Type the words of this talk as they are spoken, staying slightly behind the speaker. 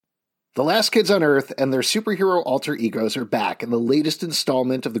The Last Kids on Earth and their superhero alter egos are back in the latest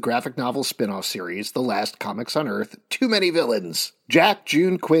installment of the graphic novel spin-off series, The Last Comics on Earth, Too Many Villains. Jack,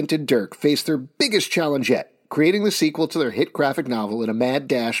 June, Quint, and Dirk face their biggest challenge yet, creating the sequel to their hit graphic novel in a mad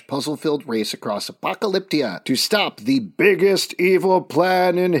dash, puzzle-filled race across Apocalyptia to stop the biggest evil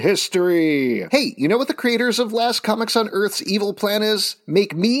plan in history. Hey, you know what the creators of Last Comics on Earth's evil plan is?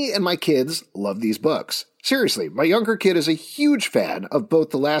 Make me and my kids love these books. Seriously, my younger kid is a huge fan of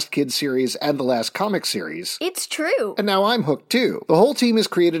both the Last Kids series and the Last Comics series. It's true. And now I'm hooked too. The whole team has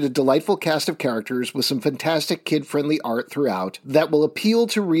created a delightful cast of characters with some fantastic kid-friendly art throughout that will appeal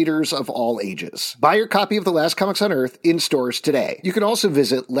to readers of all ages. Buy your copy of The Last Comics on Earth in stores today. You can also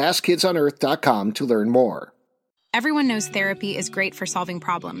visit lastkidsonearth.com to learn more. Everyone knows therapy is great for solving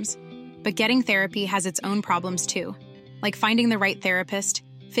problems, but getting therapy has its own problems too, like finding the right therapist,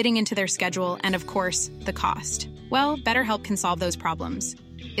 fitting into their schedule, and of course, the cost. Well, BetterHelp can solve those problems.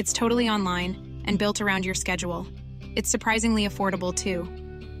 It's totally online and built around your schedule. It's surprisingly affordable too.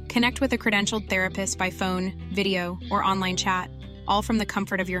 Connect with a credentialed therapist by phone, video, or online chat, all from the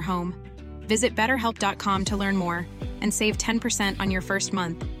comfort of your home. Visit BetterHelp.com to learn more and save 10% on your first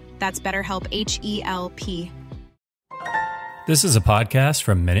month. That's BetterHelp, H-E-L-P. This is a podcast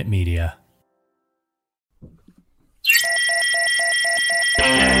from Minute Media.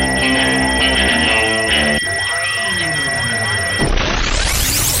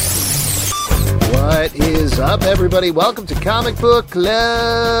 What is up, everybody? Welcome to Comic Book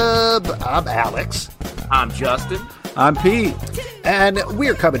Club. I'm Alex. I'm Justin. I'm Pete. And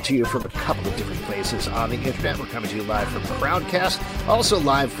we're coming to you from a couple of different places on the internet. We're coming to you live from Crowdcast, also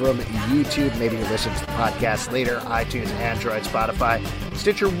live from YouTube. Maybe you listen to the podcast later, iTunes, Android, Spotify,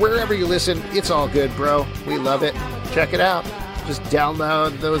 Stitcher, wherever you listen. It's all good, bro. We love it. Check it out. Just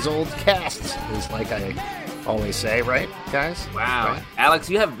download those old casts, is like I always say, right, guys? Wow. Right? Alex,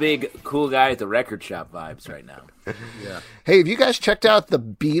 you have big, cool guy at the record shop vibes right now. Yeah. Hey, have you guys checked out the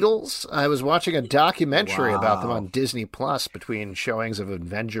Beatles? I was watching a documentary about them on Disney Plus between showings of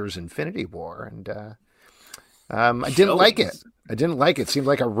Avengers Infinity War, and I didn't like it. It seemed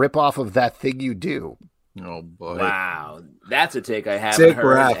like a ripoff of That Thing You Do. Oh, boy. Wow. That's a take I haven't Sick heard,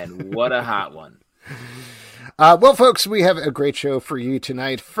 rap. and what a hot one. Well, folks, we have a great show for you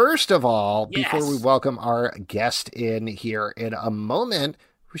tonight. First of all, Yes. before we welcome our guest in here in a moment,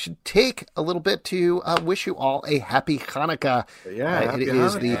 we should take a little bit to wish you all a happy Hanukkah. Yeah, it happy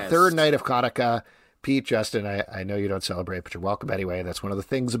is Hanukkah. the Yes. third night of Hanukkah. Pete, Justin, I know you don't celebrate, but you're welcome anyway. That's one of the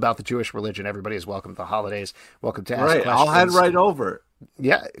things about the Jewish religion. Everybody is welcome to the holidays. Welcome to ask Right, questions. I'll head right over.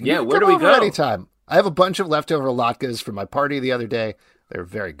 Yeah, Yeah, you can where come do we over go? Anytime. I have a bunch of leftover latkes from my party the other day. They're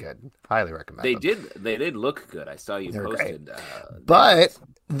very good. Highly recommend them. They did look good. I saw you They're posted. But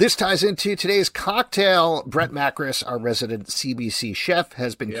this ties into today's cocktail. Brett Macris, our resident CBC chef,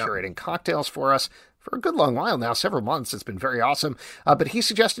 has been curating cocktails for us for a good long while now, several months. It's been very awesome. But he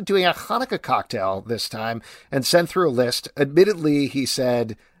suggested doing a Hanukkah cocktail this time and sent through a list. Admittedly, he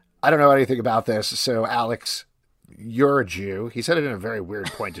said, I don't know anything about this, so Alex, you're a Jew. He said it in a very weird,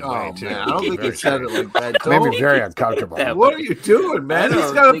 pointed way, too. Man, I don't think he said it like that. Made me Don't- very uncomfortable. What are you doing, man? I He's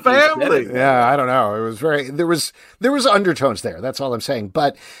don't got a think he said family. it. Yeah, I don't know. It was there was undertones there. That's all I'm saying.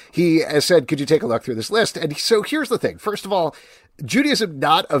 But he said, could you take a look through this list? And so here's the thing. First of all, Judaism,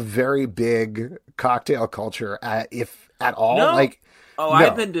 not a very big cocktail culture, if at all. No. No.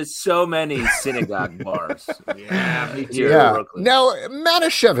 I've been to so many synagogue bars. Yeah, me too. Here in Yeah. Brooklyn. Now,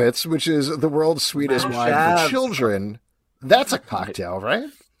 Manischewitz, which is the world's sweetest wine for Manischewitz. children, that's a cocktail, right?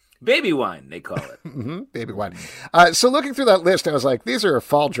 Baby wine, they call it. Baby wine. So looking through that list, I was like, these are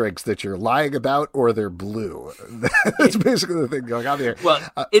fall drinks that you're lying about or they're blue. That's basically the thing going on here. Well,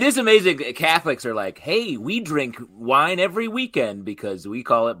 it is amazing that Catholics are like, hey, we drink wine every weekend because we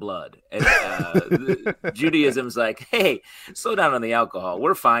call it blood. And Judaism's like, hey, slow down on the alcohol.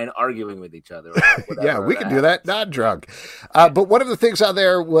 We're fine arguing with each other. Yeah, we can do that. Not drunk. But one of the things on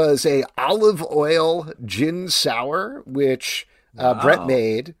there was a olive oil gin sour, which Brett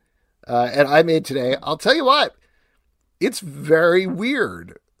made. And I made today. I'll tell you what, it's very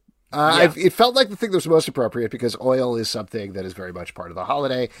weird. It felt like the thing that was most appropriate because oil is something that is very much part of the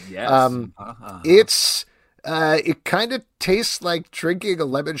holiday. Yes. It kind of tastes like drinking a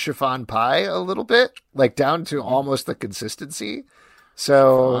lemon chiffon pie a little bit, like down to almost the consistency.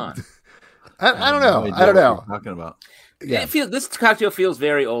 So I don't know. I don't know. What you're talking about. Yeah. This cocktail feels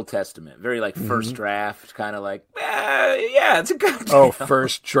very Old Testament, very like first draft, kind of like, yeah, it's a cocktail. Oh,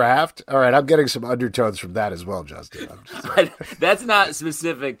 first draft. All right, I'm getting some undertones from that as well, Justin. I'm just saying. That's not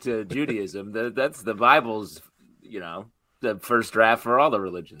specific to Judaism. That's the Bible's, the first draft for all the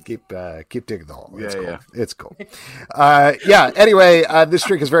religions. Keep digging the hole. It's Yeah, cool. yeah. It's cool. Anyway, this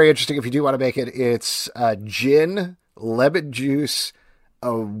drink is very interesting. If you do want to make it, it's gin, lemon juice,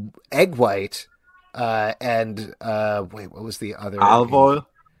 egg white, and what was the other? Olive oil.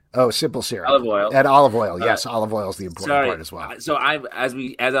 Oh, simple syrup. Olive oil. And olive oil. Yes, olive oil is the important part as well. So as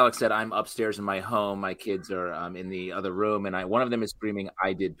Alex said, I'm upstairs in my home. My kids are in the other room, and one of them is screaming,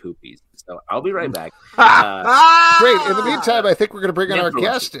 "I did poopies." So I'll be right back. Great. In the meantime, I think we're going to bring in our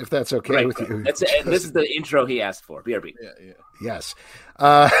guest, if that's okay with you. This is the intro he asked for. BRB. Yeah. Yes.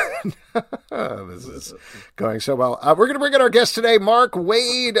 This is going so well. We're going to bring in our guest today, Mark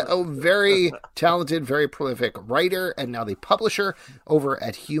Waid, a very talented, very prolific writer, and now the publisher over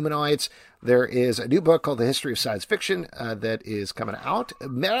at Humanoids. There is a new book called The History of Science Fiction that is coming out.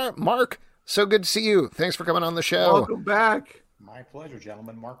 Mark, so good to see you. Thanks for coming on the show. Welcome back. My pleasure,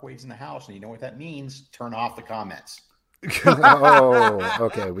 gentlemen. Mark Waid's in the house, and you know what that means. Turn off the comments. Oh,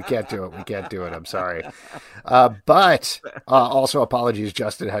 okay. We can't do it. I'm sorry. But also apologies.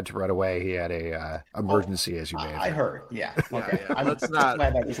 Justin had to run away. He had a emergency, as you may have I heard. Yeah. Okay. Yeah. I'm Let's just not-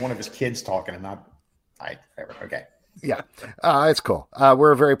 glad that was one of his kids talking and not okay. Yeah, it's cool.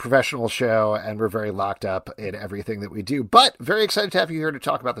 We're a very professional show, and we're very locked up in everything that we do. But very excited to have you here to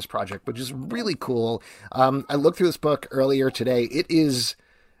talk about this project, which is really cool. I looked through this book earlier today. It is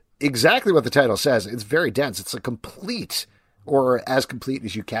exactly what the title says. It's very dense. It's a complete, or as complete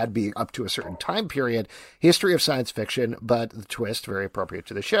as you can be up to a certain time period, history of science fiction. But the twist, very appropriate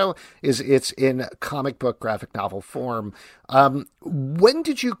to the show, is it's in comic book graphic novel form. When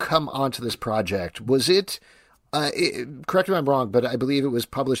did you come onto this project? Was it... correct me if I'm wrong, but I believe it was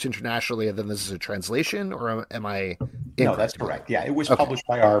published internationally, and then this is a translation, or am I incorrect? No, that's correct. Yeah, it was published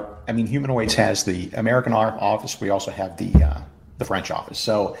by Humanoids has the American office. We also have the French office.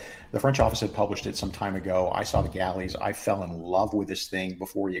 So the French office had published it some time ago. I saw the galleys. I fell in love with this thing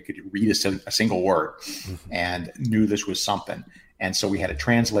before you could read a single word, and knew this was something. And so we had it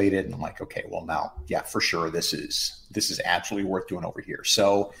translated, and I'm like, okay, well now, yeah, for sure, this is absolutely worth doing over here.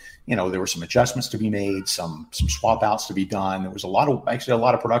 So, there were some adjustments to be made, some swap outs to be done. There was a lot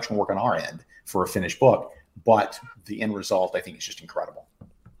of production work on our end for a finished book, but the end result, I think, is just incredible.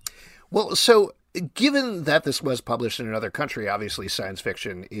 Well, so given that this was published in another country, obviously science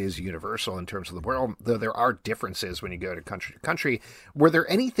fiction is universal in terms of the world, though there are differences when you go to country. Were there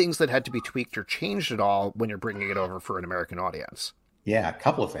any things that had to be tweaked or changed at all when you're bringing it over for an American audience? Yeah, a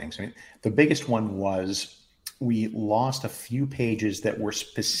couple of things. I mean, the biggest one was we lost a few pages that were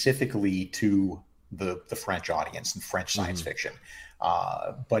specifically to the French audience and French science fiction.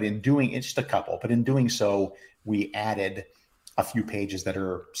 But in doing, it's just a couple, but in doing so, we added a few pages that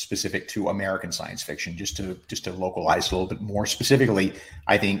are specific to American science fiction, just to localize it a little bit more. Specifically,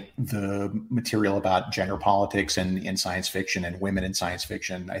 I think the material about gender politics and in science fiction and women in science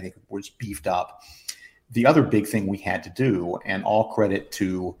fiction, I think, was beefed up. The other big thing we had to do, and all credit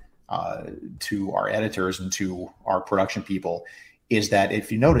to our editors and to our production people, is that if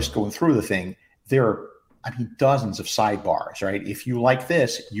you notice going through the thing, there are, dozens of sidebars, right? If you like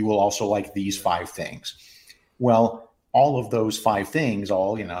this, you will also like these 5 things. Well, all of those 5 things, in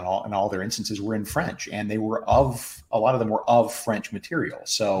all their instances, were in French, and a lot of them were of French material.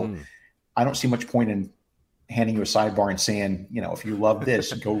 So I don't see much point in handing you a sidebar and saying, if you love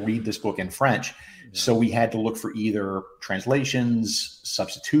this, go read this book in French. So we had to look for either translations,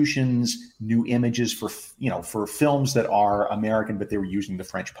 substitutions, new images for films that are American, but they were using the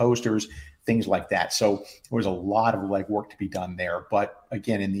French posters, things like that. So there was a lot of work to be done there. But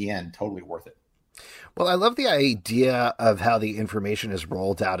again, in the end, totally worth it. Well, I love the idea of how the information is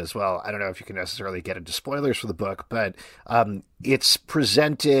rolled out as well. I don't know if you can necessarily get into spoilers for the book, but it's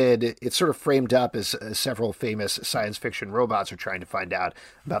presented, it's sort of framed up as several famous science fiction robots are trying to find out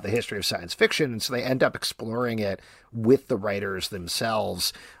about the history of science fiction. And so they end up exploring it with the writers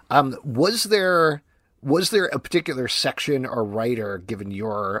themselves. Was there a particular section or writer, given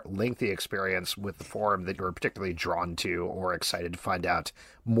your lengthy experience with the forum, that you were particularly drawn to or excited to find out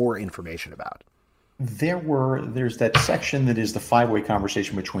more information about? There's that section that is the 5-way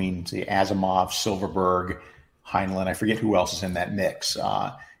conversation between, say, Asimov, Silverberg, Heinlein. I forget who else is in that mix.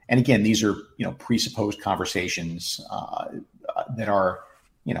 And again, these are, presupposed conversations that are,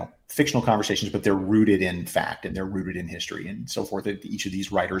 fictional conversations, but they're rooted in fact and they're rooted in history and so forth. Each of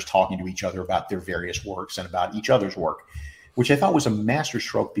these writers talking to each other about their various works and about each other's work, which I thought was a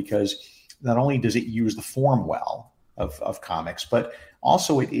masterstroke, because not only does it use the form well of comics, but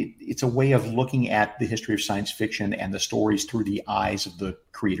also it's a way of looking at the history of science fiction and the stories through the eyes of the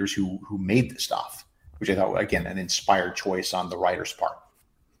creators who made the stuff, which I thought, again, an inspired choice on the writer's part.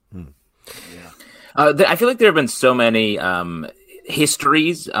 Yeah. I feel like there have been so many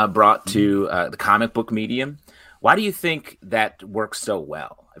histories brought to the comic book medium. Why do you think that works so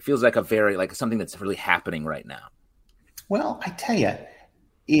well? It feels like something that's really happening right now. Well, I tell you,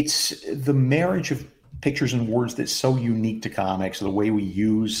 it's the marriage of pictures and words that's so unique to comics. The way we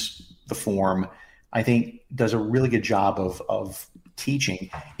use the form, I think, does a really good job of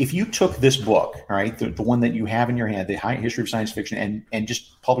teaching. If you took this book, all right, the one that you have in your hand, the History of Science Fiction, and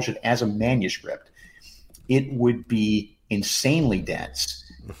just publish it as a manuscript, it would be insanely dense.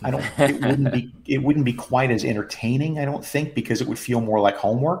 It wouldn't be quite as entertaining, I don't think, because it would feel more like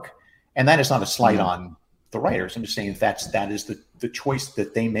homework. And that is not a slight on the writers. I'm just saying that is the choice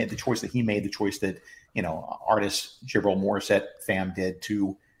that they made, the choice that he made, the choice that, artist Gabriel Morissette fam did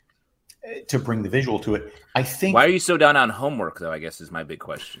to bring the visual to it. I think. Why are you so down on homework, though? I guess is my big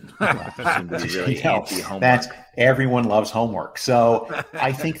question. That's everyone loves homework. So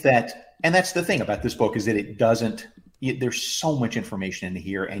I think that, and that's the thing about this book, is that it doesn't. There's so much information in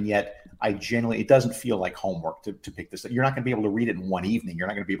here, and yet it doesn't feel like homework to pick this up. You're not going to be able to read it in one evening. You're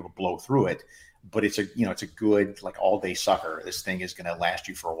not going to be able to blow through it, but it's a good, like, all day sucker. This thing is going to last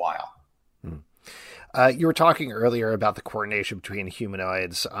you for a while. You were talking earlier about the coordination between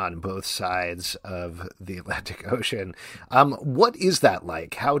humanoids on both sides of the Atlantic Ocean. What is that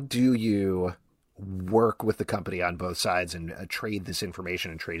like? How do you work with the company on both sides and trade this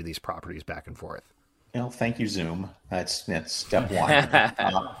information and trade these properties back and forth? Thank you, Zoom. That's step one.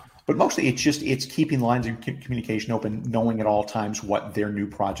 But mostly it's keeping lines of communication open, knowing at all times what their new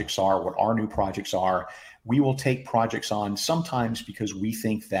projects are, what our new projects are. We will take projects on sometimes because we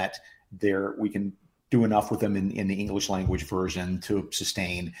think that we can do enough with them in the English language version to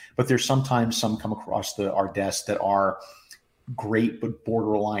sustain. But there's sometimes some come across our desk that are great, but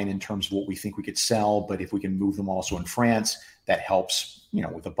borderline in terms of what we think we could sell. But if we can move them also in France, that helps,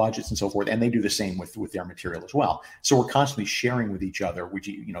 with the budgets and so forth. And they do the same with their material as well. So we're constantly sharing with each other,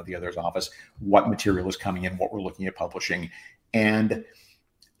 the other's office, what material is coming in, what we're looking at publishing. And,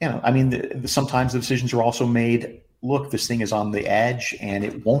 sometimes the decisions are also made, look, this thing is on the edge and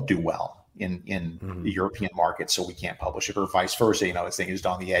it won't do well in the European market, so we can't publish it, or vice versa. This thing is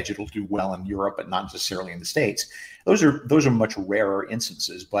on the edge; it'll do well in Europe, but not necessarily in the States. Those are much rarer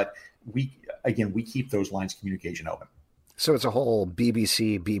instances, but we keep those lines of communication open. So it's a whole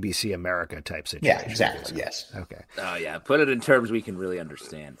BBC America type situation. Yeah, exactly. Yes. Okay. Oh yeah, put it in terms we can really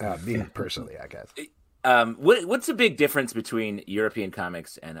understand. Me personally, I guess. What's the big difference between European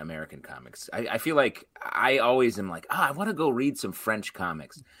comics and American comics? I feel like I always am like, I want to go read some French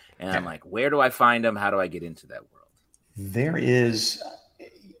comics. And I'm like, where do I find them? How do I get into that world?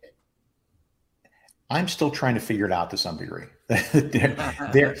 I'm still trying to figure it out to some degree.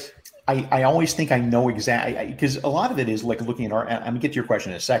 I always think I know exactly, because a lot of it is like looking at I'm going to get to your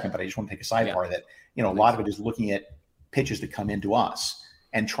question in a second, but I just want to take a sidebar that, a lot of it is looking at pitches that come into us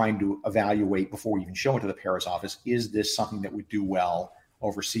and trying to evaluate before we even show it to the Paris office. Is this something that would do well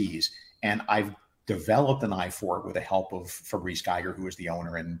overseas? And I've developed an eye for it with the help of Fabrice Geiger, who is the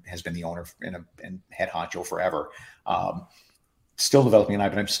owner and has been the owner and head honcho forever. Still developing an eye,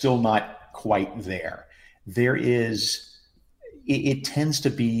 but I'm still not quite there. It tends to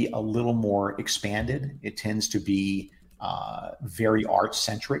be a little more expanded. It tends to be very art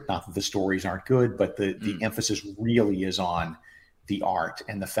centric. Not that the stories aren't good, but the emphasis really is on the art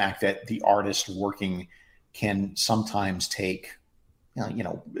and the fact that the artist working can sometimes take,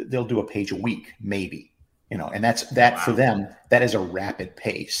 they'll do a page a week, maybe, and wow. For them, that is a rapid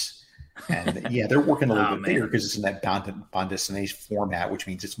pace. And yeah, they're working a little bit bigger because it's in that bande dessinée format, which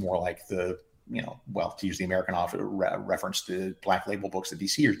means it's more like the, to use the American reference, the Black Label books that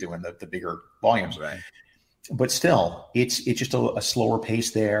DC are doing, the bigger volumes. Right. But still, it's just a slower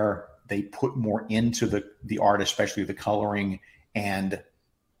pace there. They put more into the art, especially the coloring, and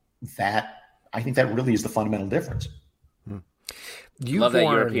that, I think that really is the fundamental difference. Love that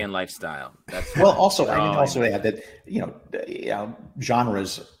European lifestyle. That's also add that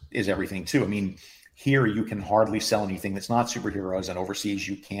genres is everything too. I mean, here you can hardly sell anything that's not superheroes, and overseas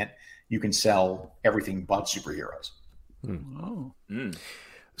you can sell everything but superheroes.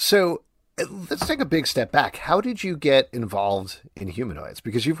 So let's take a big step back. How did you get involved in humanoids?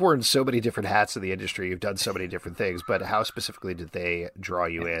 Because you've worn so many different hats in the industry, you've done so many different things, but how specifically did they draw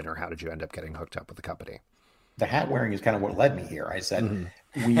you in, or how did you end up getting hooked up with the company? The hat wearing is kind of what led me here. I said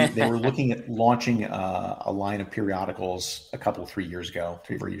they were looking at launching a line of periodicals 3 years ago,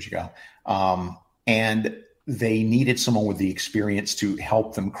 3 or 4 years ago, and they needed someone with the experience to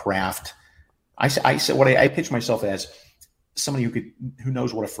help them craft. I said what I pitched myself as: somebody who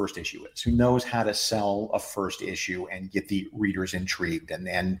knows what a first issue is, who knows how to sell a first issue and get the readers intrigued, and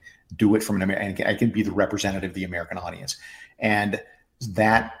then do it from and I can be the representative of the American audience. And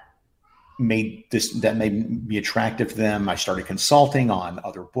that made me attractive to them. I started consulting on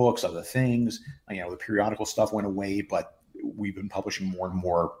other books, other things. The periodical stuff went away, but we've been publishing more and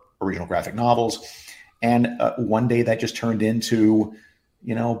more original graphic novels. And one day that just turned into,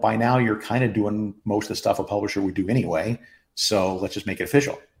 by now you're kind of doing most of the stuff a publisher would do anyway. So let's just make it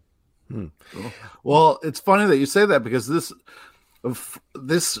official. Cool. Well, it's funny that you say that, because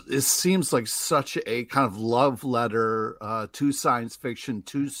this seems like such a kind of love letter to science fiction,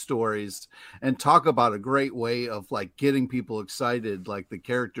 to stories, and talk about a great way of like getting people excited, like the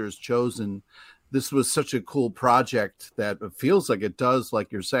characters chosen. This was such a cool project that it feels like it does,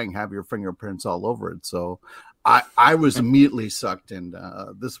 like you're saying, have your fingerprints all over it. So I was immediately sucked in.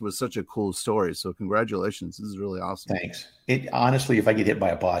 This was such a cool story. So congratulations. This is really awesome. Thanks. Honestly, if I get hit by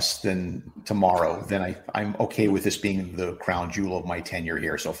a bus tomorrow, then I'm okay with this being the crown jewel of my tenure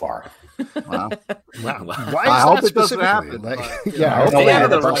here so far. Wow. Why I hope is it doesn't happen. I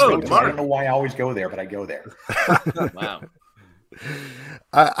don't know why I always go there, but I go there. Wow.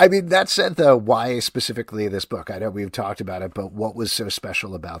 I mean, that said, though, why specifically this book? I know we've talked about it, but what was so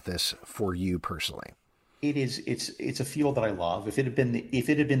special about this for you personally? It's a field that I love. If it had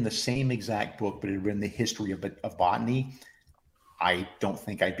been the same exact book, but it had been the history of botany, I don't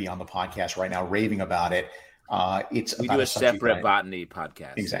think I'd be on the podcast right now raving about it. We do a separate botany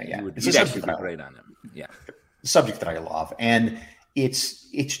podcast. Exactly. Yeah. You'd actually be great on it. Yeah. Subject that I love. And it's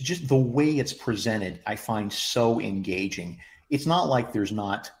just the way it's presented, I find so engaging. It's not like there's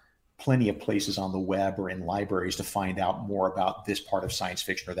not plenty of places on the web or in libraries to find out more about this part of science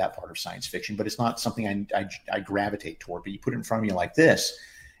fiction or that part of science fiction, but it's not something I gravitate toward. But you put it in front of me like this,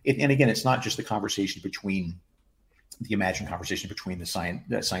 and again, it's not just the conversation between the imagined conversation between the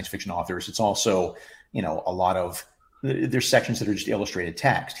science fiction authors. It's also, a lot of there's sections that are just illustrated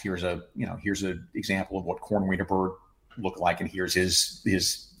text. Here's an example of what Cornwall Bird looked like, and here's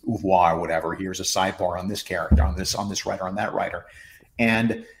his oeuvre or whatever. Here's a sidebar on this character, on this writer, on that writer,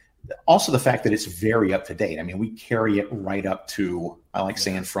 and also the fact that it's very up to date. I mean, we carry it right up to, I like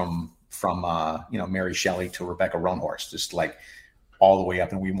saying from Mary Shelley to Rebecca Roanhorse, just like all the way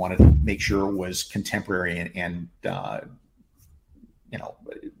up. And we wanted to make sure it was contemporary and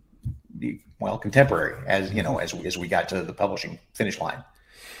contemporary as we got to the publishing finish line.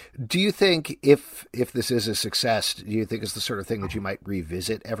 Do you think if this is a success, do you think it's the sort of thing that you might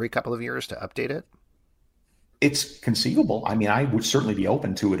revisit every couple of years to update it? It's conceivable. I mean, I would certainly be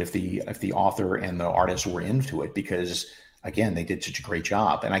open to it if the author and the artist were into it, because again, they did such a great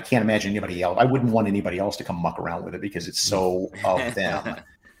job. And I can't imagine anybody else. I wouldn't want anybody else to come muck around with it because it's so of them.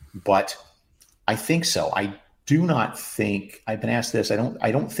 But I think so. I do not think, I've been asked this, I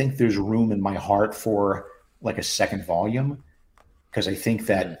don't think there's room in my heart for like a second volume, because I think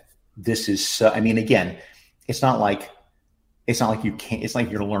that this is again, it's not like you can't, it's like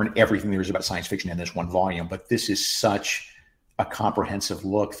you're going to learn everything there is about science fiction in this one volume, but this is such a comprehensive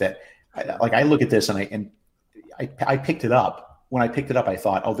look that I look at this and I picked it up. When I picked it up, I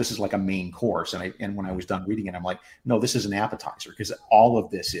thought, oh, this is like a main course. And when I was done reading it, I'm like, no, this is an appetizer, because all of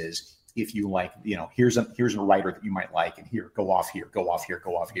this is, if you like, here's a writer that you might like, and here, go off here, go off here,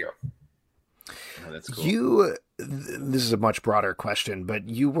 go off here. Oh, that's cool. This is a much broader question, but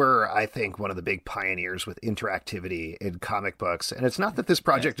you were, I think, one of the big pioneers with interactivity in comic books. And it's not that this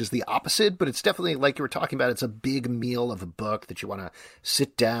project is the opposite, but it's definitely, like you were talking about, it's a big meal of a book that you want to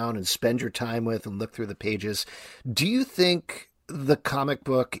sit down and spend your time with and look through the pages. Do you think the comic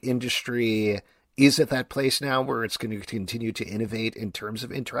book industry is at that place now where it's going to continue to innovate in terms of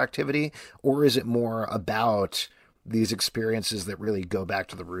interactivity, or is it more about these experiences that really go back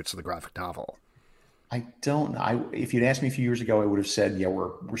to the roots of the graphic novel? I don't know. If you'd asked me a few years ago, I would have said, yeah,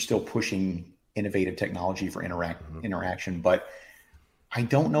 we're still pushing innovative technology for interaction, but I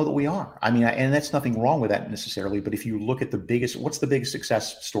don't know that we are. I mean, and that's nothing wrong with that necessarily, but if you look at what's the biggest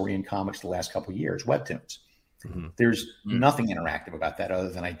success story in comics the last couple of years? Webtoons. Mm-hmm. There's nothing interactive about that other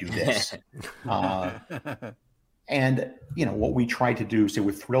than I do this. And, what we tried to do, say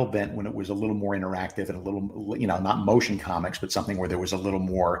with Thrillbent, when it was a little more interactive and a little, not motion comics, but something where there was a little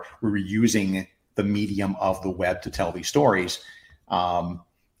more, we were using the medium of the web to tell these stories.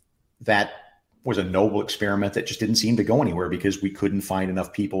 That was a noble experiment that just didn't seem to go anywhere because we couldn't find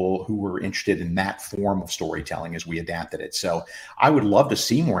enough people who were interested in that form of storytelling as we adapted it. So I would love to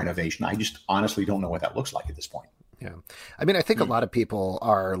see more innovation. I just honestly don't know what that looks like at this point. Yeah. I mean, I think a lot of people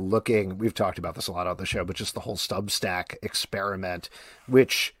are looking, we've talked about this a lot on the show, but just the whole Substack experiment,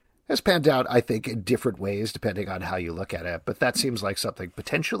 which has panned out, I think, in different ways depending on how you look at it. But that seems like something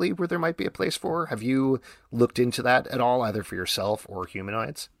potentially where there might be a place for. Have you looked into that at all, either for yourself or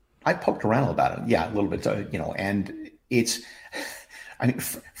Humanoids? I poked around about it, yeah, a little bit, and it's, I mean,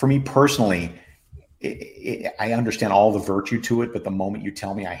 for me personally, I understand all the virtue to it, but the moment you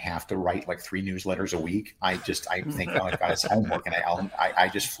tell me I have to write like 3 newsletters a week, I think, oh my God, it's homework, and I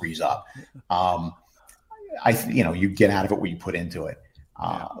just freeze up. You get out of it what you put into it.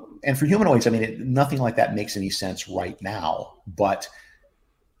 And for Humanoids, I mean, nothing like that makes any sense right now. But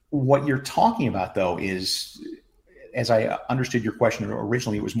what you're talking about, though, is, as I understood your question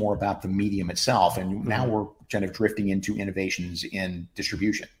originally, it was more about the medium itself. And now we're kind of drifting into innovations in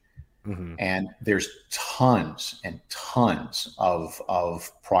distribution. Mm-hmm. And there's tons and tons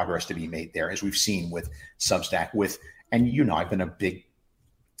of progress to be made there, as we've seen with Substack. And I've been a big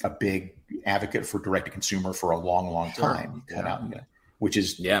advocate for direct to consumer for a long time. Sure. Which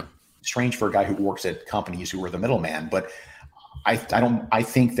is strange for a guy who works at companies who are the middleman. But I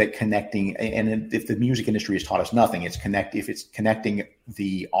think that connecting, and if the music industry has taught us nothing, if it's connecting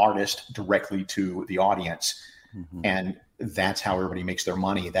the artist directly to the audience, and that's how everybody makes their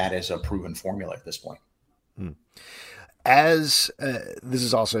money, that is a proven formula at this point. As this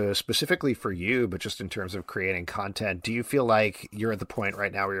is also specifically for you, but just in terms of creating content, do you feel like you're at the point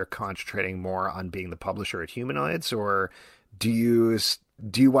right now where you're concentrating more on being the publisher at Humanoids, or do you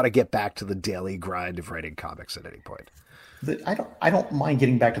want to get back to the daily grind of writing comics at any point? I don't mind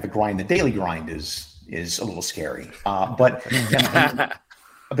getting back to the grind. The daily grind is a little scary, but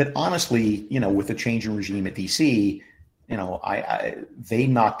honestly, with the change in regime at DC, they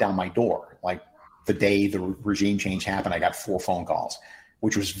knocked down my door. Like the day the regime change happened, I got 4 phone calls,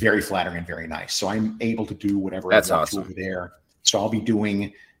 which was very flattering and very nice. So I'm able to do whatever That's I want awesome. to over there. So I'll be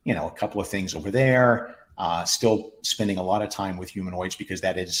doing a couple of things over there. Still spending a lot of time with Humanoids because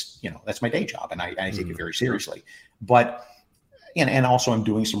that is, that's my day job, and I take it very seriously. But, and also I'm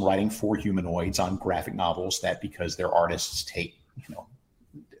doing some writing for Humanoids on graphic novels that, because their artists take,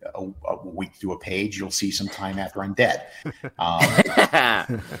 a week to do a page, you'll see some time after I'm dead.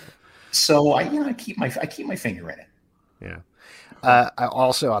 So I keep my finger in it. Yeah. I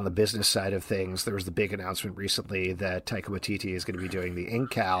also, on the business side of things, there was the big announcement recently that Taika Waititi is going to be doing the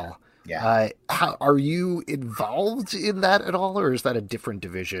Incal. Yeah. How are you involved in that at all, or is that a different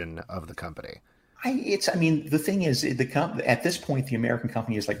division of the company? The thing is, at this point, the American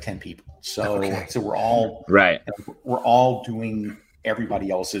company is like 10 people. So we're all right. We're all doing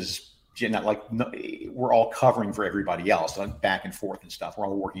everybody else's. We're all covering for everybody else, back and forth and stuff. We're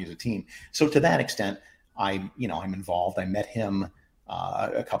all working as a team. So to that extent, I'm involved. I met him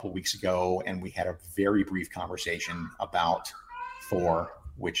a couple of weeks ago, and we had a very brief conversation about Thor,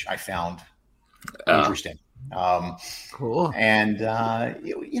 which I found interesting. Cool. And I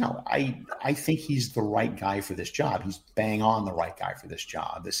think he's the right guy for this job. He's bang on the right guy for this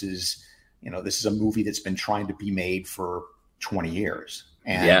job. This is a movie that's been trying to be made for 20 years.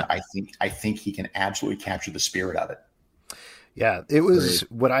 And I think he can absolutely capture the spirit of it. Yeah, it was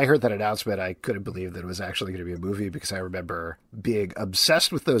when I heard that announcement, I couldn't believe that it was actually going to be a movie, because I remember being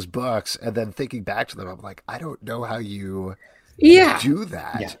obsessed with those books and then thinking back to them. I'm like, I don't know how you do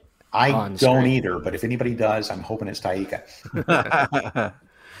that. Yeah. I don't either, but if anybody does, I'm hoping it's Taika.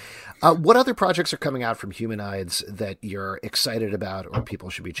 What other projects are coming out from Humanoids that you're excited about or people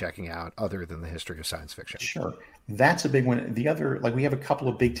should be checking out other than the history of science fiction? Sure. That's a big one. The other, we have a couple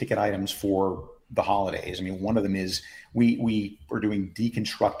of big ticket items for the holidays. I mean, one of them is we are doing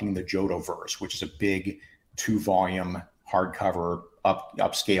Deconstructing the Jodoverse, which is a big 2-volume hardcover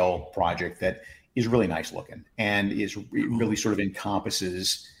upscale project that is really nice looking and really sort of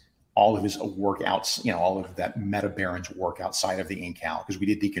encompasses all of his work all of that Meta Baron's work outside of the Incal, because we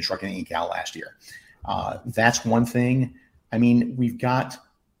did Deconstructing the Incal last year. That's one thing. I mean, we've got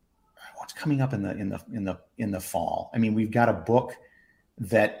what's coming up in the fall. I mean, we've got a book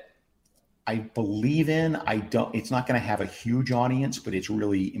that I believe in. It's not going to have a huge audience, but it's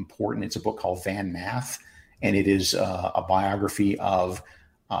really important. It's a book called Van Nath, and it is a biography of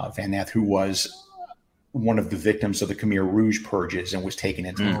Van Nath, who was one of the victims of the Khmer Rouge purges and was taken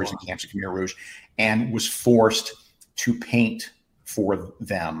into the prison camps of Khmer Rouge and was forced to paint for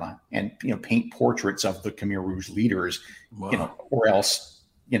them and, paint portraits of the Khmer Rouge leaders, or else,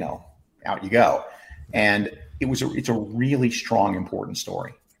 out you go. And it's a really strong, important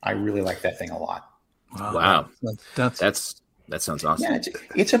story. I really like that thing a lot. Wow. That sounds awesome. Yeah,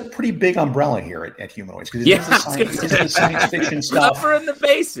 it's a pretty big umbrella here at Humanoids, because it's the science fiction stuff. Covering the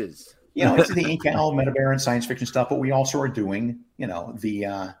bases. It's the Incal, Meta Baron science fiction stuff, but we also are doing,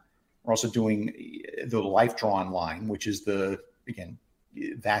 we're also doing the Life Drawn line, which is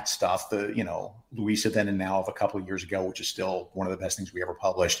that stuff, Louisa Then and Now of a couple of years ago, which is still one of the best things we ever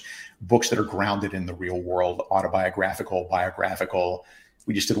published, books that are grounded in the real world, autobiographical, biographical.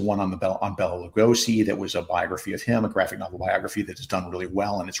 We just did one on Bela Lugosi that was a biography of him, a graphic novel biography that has done really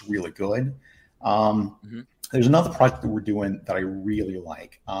well, and it's really good. There's another project that we're doing that I really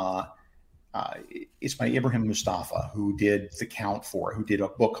like. It's by Ibrahim Mustafa, who did who did a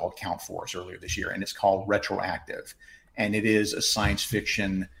book called Count Force earlier this year, and it's called Retroactive. And it is a science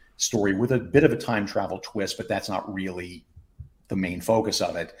fiction story with a bit of a time travel twist, but that's not really the main focus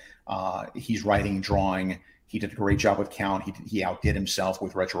of it. He's writing, drawing. He did a great job with Count. He outdid himself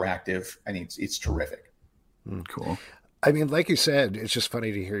with Retroactive. I mean, it's terrific. Cool. I mean, like you said, it's just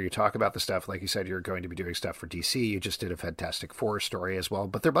funny to hear you talk about the stuff. Like you said, you're going to be doing stuff for DC. You just did a Fantastic Four story as well.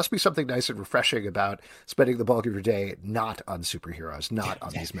 But there must be something nice and refreshing about spending the bulk of your day not on superheroes, not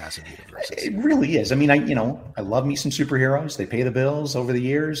on these massive universes. It really is. I mean, I love me some superheroes. They pay the bills over the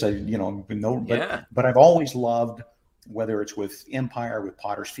years. But I've always loved, whether it's with Empire, with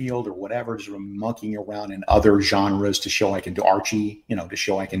Potter's Field, or whatever, just monkeying around in other genres to show I can do Archie, to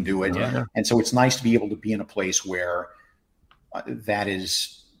show I can do it. Yeah. And so it's nice to be able to be in a place where that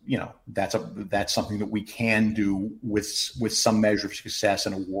is, that's something that we can do with some measure of success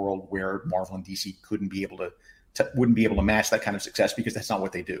in a world where Marvel and DC wouldn't be able to match that kind of success, because that's not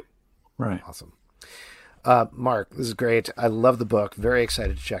what they do. Right. Awesome. Mark, this is great. I love the book. Very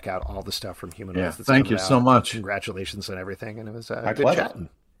excited to check out all the stuff from Humanoids. Yeah, thank you so much. Congratulations on everything. And it was My good pleasure. chatting.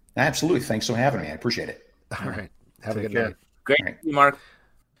 Absolutely. Thanks for having me. I appreciate it. All right. Have a Take good care. night. Great, All right. Mark.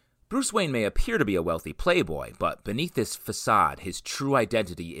 Bruce Wayne may appear to be a wealthy playboy, but beneath this facade, his true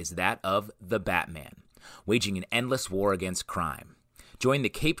identity is that of the Batman, waging an endless war against crime. Join the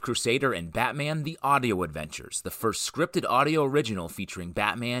Caped Crusader and Batman: The Audio Adventures, the first scripted audio original featuring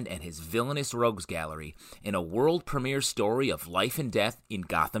Batman and his villainous rogues gallery in a world premiere story of life and death in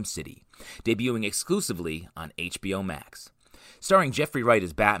Gotham City, debuting exclusively on HBO Max. Starring Jeffrey Wright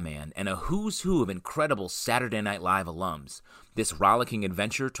as Batman and a who's who of incredible Saturday Night Live alums, this rollicking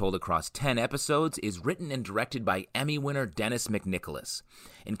adventure, told across 10 episodes, is written and directed by Emmy winner Dennis McNicholas,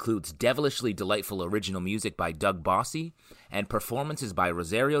 includes devilishly delightful original music by Doug Bossy, and performances by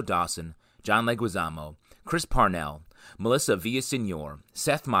Rosario Dawson, John Leguizamo, Chris Parnell, Melissa Villaseñor,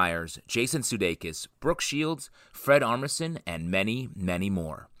 Seth Meyers, Jason Sudeikis, Brooke Shields, Fred Armisen, and many, many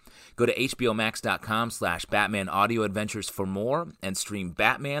more. Go to hbomax.com/Batman Audio Adventures for more, and stream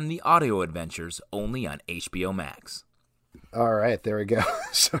Batman: The Audio Adventures only on HBO Max. All right, there we go.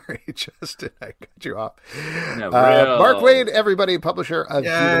 Sorry, Justin, I cut you off. No, Mark Waid, everybody, publisher of Yay!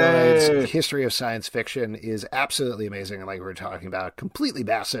 Humanoids, History of Science Fiction, is absolutely amazing. And like we were talking about, completely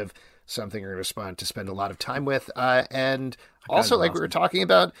massive, something you're going to spend a lot of time with. And also, like we were talking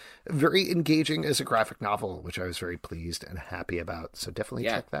about, very engaging as a graphic novel, which I was very pleased and happy about. So definitely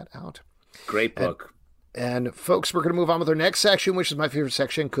check that out. Great book. And folks, we're going to move on with our next section, which is my favorite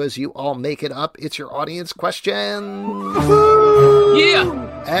section because you all make it up. It's your audience questions.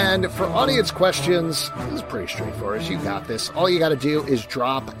 Yeah. And for audience questions, this is pretty straightforward. You got this. All you got to do is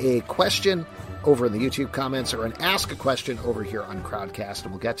drop a question over in the YouTube comments or an ask a question over here on Crowdcast,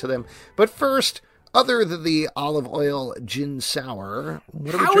 and we'll get to them. But first, other than the olive oil gin sour,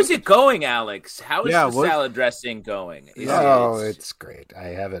 How is it going, Alex? How is the salad dressing going? It's great.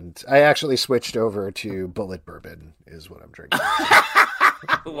 I actually switched over to Bullet Bourbon is what I'm drinking.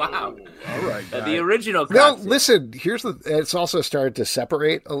 Wow. All right. The original No, cocktail. listen, it's also started to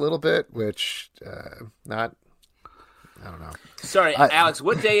separate a little bit, which I don't know. Sorry, Alex,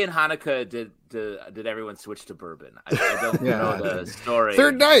 what day in Hanukkah did everyone switch to bourbon? I don't know the story.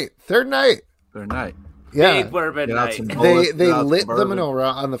 Third night. Third night. Yeah. Big bourbon Get out night. some They bullets, get out lit some the bourbon.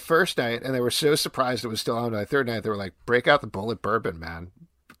 menorah on the first night, and they were so surprised it was still on by the third night. They were like, break out the Bullet Bourbon, man.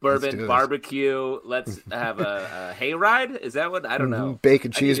 Let's do Bourbon, this. barbecue. Let's have a hayride. Is that what? I don't know.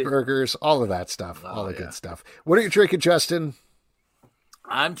 Bacon I need to- cheeseburgers, all of that stuff. All the good stuff. What are you drinking, Justin?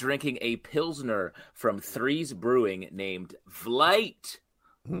 I'm drinking a Pilsner from Threes Brewing named Vlight.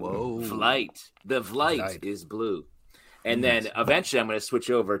 Whoa. Vlight. The Vlight is blue. And then eventually I'm going to switch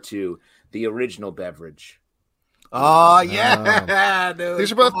over to the original beverage. Oh, yeah, dude.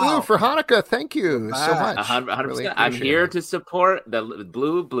 These are both Come blue on. for Hanukkah. Thank you so much. 100%. Really I'm appreciate here it. to support the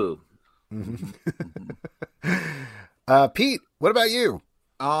blue. Pete, what about you?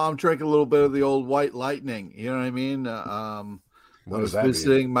 I'm drinking a little bit of the old White Lightning. You know what I mean? What I does was that mean?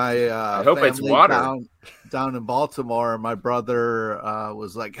 visiting my I hope it's family water. down in Baltimore. And my brother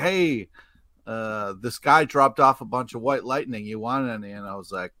was like, hey, this guy dropped off a bunch of White Lightning. You want any? And I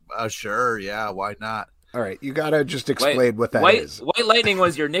was like, sure. Yeah, why not? All right, you gotta just explain what that is. White Lightning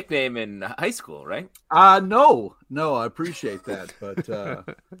was your nickname in high school, right? No, I appreciate that, but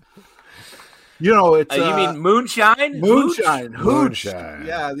it's you mean moonshine? Moonshine, hooch. Moonshine.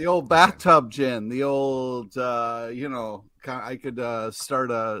 Yeah, the old bathtub gin, the old I could start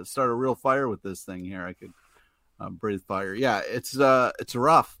a real fire with this thing here. I could breathe fire. Yeah, it's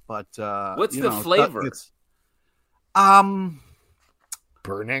rough, but what's the flavor? It's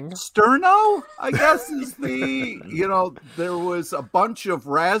burning Sterno, I guess, is the there was a bunch of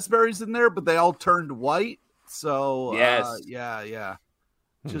raspberries in there, but they all turned white. So yes, yeah,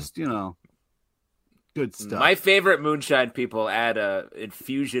 just good stuff. My favorite moonshine people add a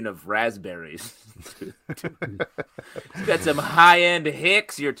infusion of raspberries. Got some high-end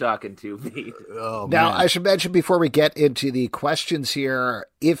Hicks you're talking to me. Oh, now, man. I should mention before we get into the questions here,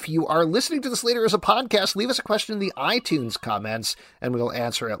 if you are listening to this later as a podcast, leave us a question in the iTunes comments, and we'll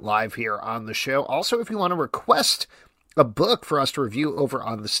answer it live here on the show. Also, if you want to request a book for us to review over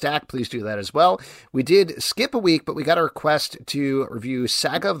on the Stack, please do that as well. We did skip a week, but we got a request to review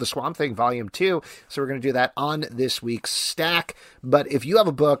Saga of the Swamp Thing Volume 2, so we're going to do that on this week's Stack. But if you have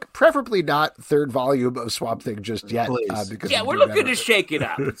a book, preferably not third volume of Swamp Thing just yet. Because we're looking to shake it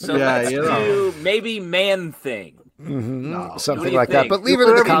up. So let's do maybe Man Thing. Mm-hmm. Something like that. But leave it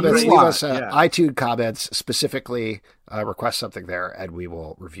in the comments. Leave us iTunes comments specifically. Request something there, and we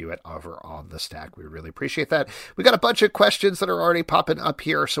will review it over on the Stack. We really appreciate that. We got a bunch of questions that are already popping up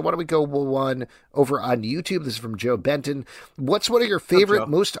here. So why don't we go one over on YouTube? This is from Joe Benton. What's one of your favorite,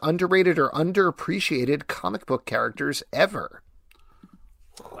 most underrated or underappreciated comic book characters ever?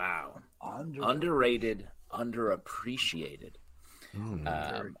 Wow. Underrated, underappreciated.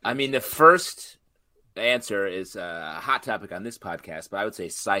 I mean, the first answer is a hot topic on this podcast, but I would say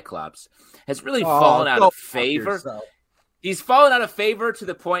Cyclops has really fallen out of favor. He's fallen out of favor to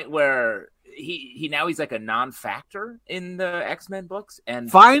the point where he's like a non-factor in the X-Men books. And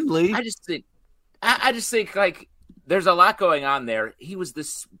finally, I just think like there's a lot going on there. He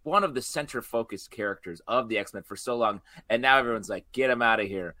was one of the center focused characters of the X-Men for so long, and now everyone's like, get him out of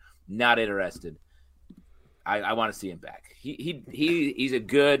here. Not interested. I want to see him back. He's a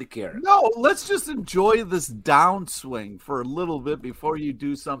good character. No, let's just enjoy this downswing for a little bit before you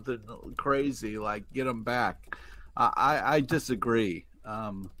do something crazy like get him back. I disagree.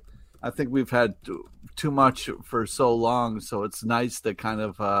 I think we've had too much for so long, so it's nice to kind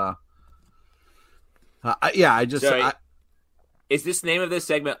of. Is this name of this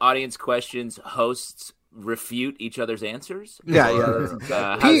segment Audience Questions? Hosts refute each other's answers?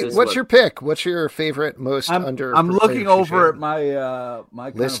 Yeah. Pete, what's your pick? What's your favorite, most under? I'm looking over at my my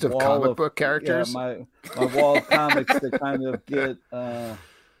list of comic book characters. Yeah, my wall of comics to kind of get to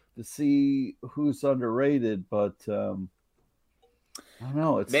see who's underrated, but I don't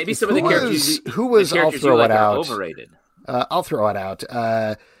know. It's maybe some of the characters. Who was? I'll throw it out. Overrated. I'll throw it out.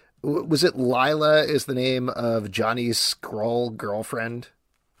 Was it Lila? Is the name of Johnny's Skrull girlfriend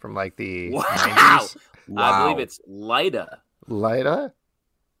from like the 90s? Wow. I believe it's Lyda. Lyda?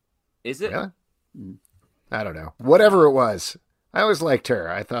 Is it? Yeah. I don't know. Whatever it was, I always liked her.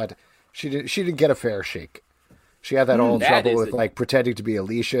 I thought she didn't get a fair shake. She had that old trouble with like pretending to be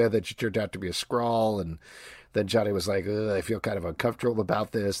Alicia, that she turned out to be a Skrull, and then Johnny was like, I feel kind of uncomfortable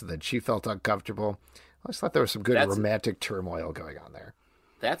about this, and then she felt uncomfortable. I always thought there was some good romantic turmoil going on there.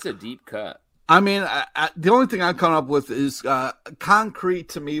 That's a deep cut. I mean, the only thing I come up with is concrete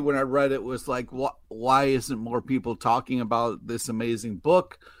to me when I read it was like, why isn't more people talking about this amazing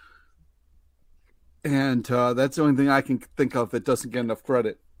book? And that's the only thing I can think of that doesn't get enough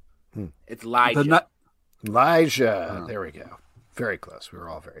credit. It's Elijah. Elijah. There we go. Very close. We were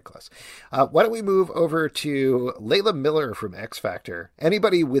all very close. Why don't we move over to Layla Miller from X Factor?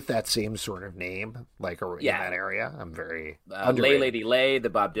 Anybody with that same sort of name, like in that area? I'm very Lay Lady Lay, the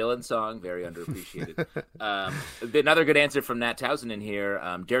Bob Dylan song, very underappreciated. Another good answer from Nat Towson in here.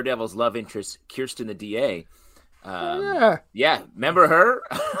 Daredevil's love interest, Kirsten the DA. Yeah, remember her?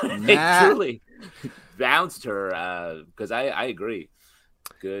 They truly bounced her because I agree.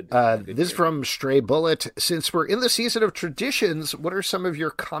 Good. This is from Stray Bullet. Since we're in the season of traditions, what are some of your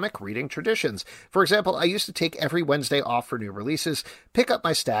comic reading traditions? For example, I used to take every Wednesday off for new releases, pick up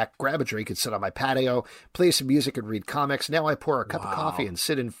my stack, grab a drink and sit on my patio, play some music and read comics. Now I pour a cup of coffee and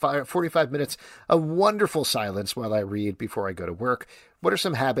sit in 45 minutes of wonderful silence while I read before I go to work. What are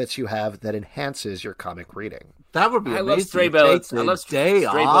some habits you have that enhances your comic reading? That would be amazing. I love Stray Bullets. I love Stray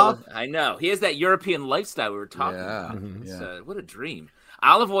Bullets. I know. He has that European lifestyle we were talking about. Yeah. What a dream.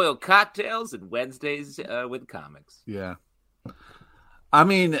 Olive oil cocktails and Wednesdays with comics. Yeah. I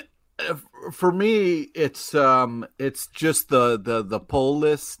mean, For me, it's just the poll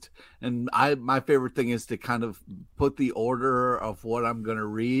list, and my favorite thing is to kind of put the order of what I'm going to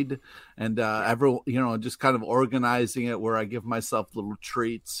read, and just kind of organizing it where I give myself little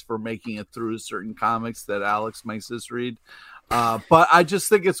treats for making it through certain comics that Alex makes us read. But I just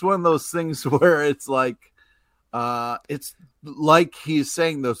think it's one of those things where it's like he's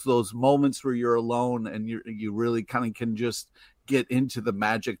saying, those moments where you're alone and you really kind of can just get into the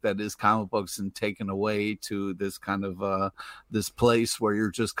magic that is comic books and taken away to this kind of this place where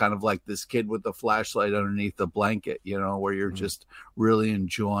you're just kind of like this kid with the flashlight underneath the blanket, where you're just really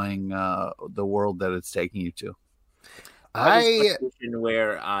enjoying the world that it's taking you to.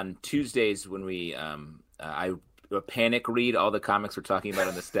 Where on Tuesdays when we I panic read all the comics we're talking about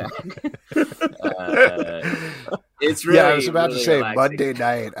on the stack. It's really, I was about really to say relaxing. Monday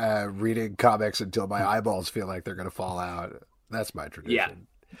night reading comics until my eyeballs feel like they're going to fall out. That's my tradition.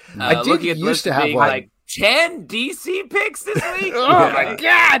 Yeah. I did used to have one. Like 10 DC picks this week. Oh my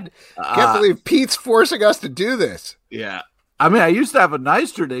God. Can't believe Pete's forcing us to do this. Yeah. I mean, I used to have a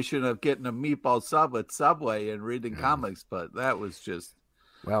nice tradition of getting a meatball sub at Subway and reading comics, but that was just...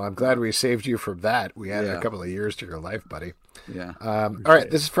 Well, I'm glad we saved you from that. We added a couple of years to your life, buddy. Yeah. All right.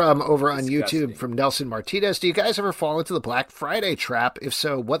 This is from over on Disgusting. YouTube from Nelson Martinez. Do you guys ever fall into the Black Friday trap? If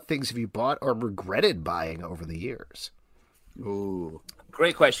so, what things have you bought or regretted buying over the years? Ooh.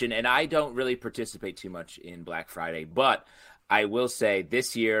 Great question. And I don't really participate too much in Black Friday, but I will say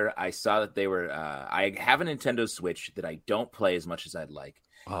this year I saw that they were, I have a Nintendo Switch that I don't play as much as I'd like.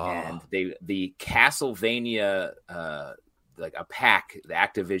 And the Castlevania, like a pack the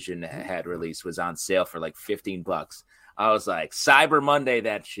Activision had released was on sale for like $15. I was like, Cyber Monday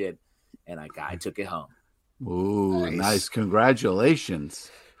that shit, and I took it home. Ooh, nice.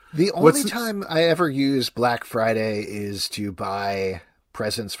 Congratulations. The only time I ever use Black Friday is to buy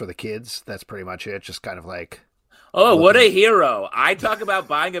presents for the kids. That's pretty much it. Just kind of like, oh, what a hero. I talk about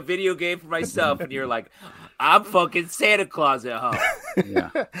buying a video game for myself, and you're like, I'm fucking Santa Claus at home.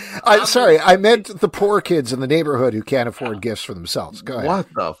 Yeah. Sorry, I meant the poor kids in the neighborhood who can't afford gifts for themselves. Go ahead.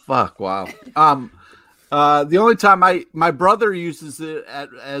 What the fuck? Wow. The only time my brother uses it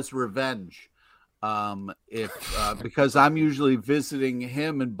as revenge, because I'm usually visiting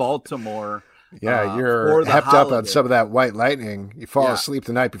him in Baltimore. Yeah, you're hepped up on some of that White Lightning. You fall asleep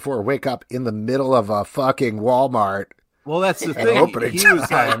the night before, wake up in the middle of a fucking Walmart. Well, that's the thing. Opening He was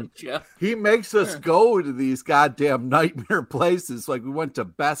time. he makes us go to these goddamn nightmare places. Like we went to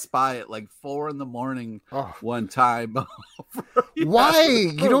Best Buy at like 4 a.m. one time. Why?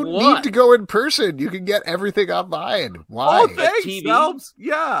 You don't need to go in person. You can get everything online. Why? Oh, thanks, Phelps.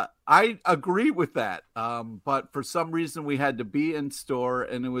 Yeah, I agree with that. But for some reason we had to be in store,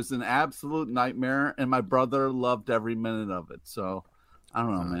 and it was an absolute nightmare. And my brother loved every minute of it. So I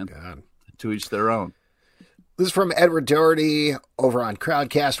don't know, man. God. To each their own. This is from Edward Doherty over on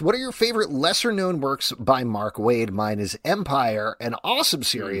Crowdcast. What are your favorite lesser-known works by Mark Waid? Mine is Empire, an awesome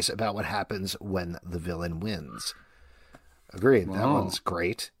series about what happens when the villain wins. Agreed. That one's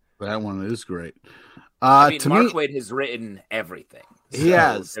great. That one is great. Mark Waid has written everything. So he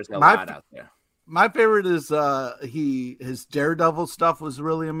has. There's a lot out there. My favorite is his Daredevil stuff was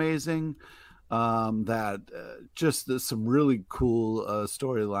really amazing. Just some really cool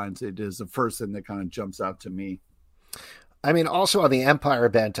storylines. It is the first thing that kind of jumps out to me. I mean, also on the Empire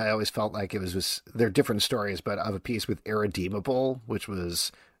bent, I always felt like they're different stories, but of a piece with Irredeemable, which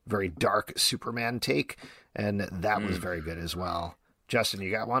was very dark Superman take, and that was very good as well. Justin, you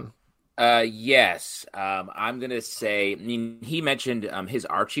got one? Yes. I'm going to say, he mentioned his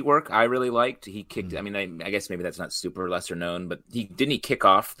Archie work I really liked. He kicked, I guess maybe that's not super lesser known, but didn't he kick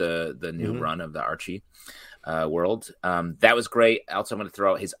off the new run of the Archie world? That was great. Also, I'm going to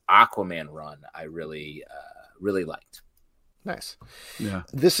throw out his Aquaman run. I really liked. Nice. Yeah.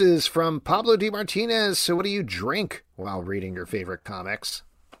 This is from Pablo D. Martinez. So what do you drink while reading your favorite comics?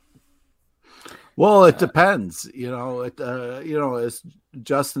 Well, it depends. As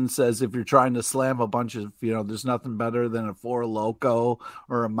Justin says, if you're trying to slam a bunch of, there's nothing better than a Four Loko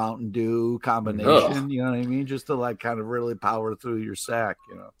or a Mountain Dew combination. You know what I mean? Just to like kind of really power through your sack.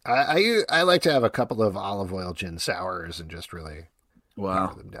 I like to have a couple of olive oil gin sours and just really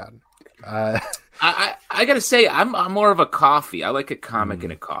power them down. I gotta say, I'm more of a coffee. I like a comic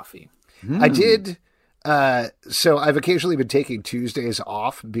and a coffee. I did. So I've occasionally been taking Tuesdays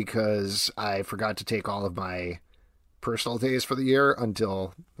off because I forgot to take all of my personal days for the year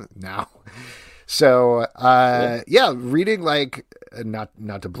until now. So, reading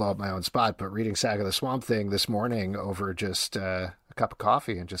not to blow up my own spot, but reading Saga the Swamp Thing this morning over just a cup of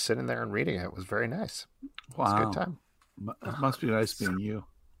coffee and just sitting there and reading it was very nice. Wow. It was a good time. It must be nice being you.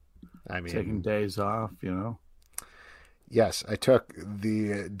 I mean, taking days off, Yes, I took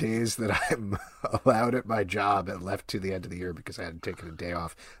the days that I'm allowed at my job and left to the end of the year because I had taken a day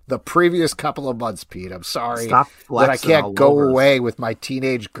off the previous couple of months, Pete. I'm sorry Stop that I flexing can't all go over. away with my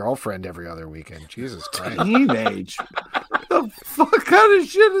teenage girlfriend every other weekend. Jesus Christ. Teenage. What the fuck kind of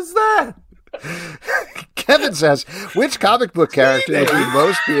shit is that? Kevin says, which comic book character would you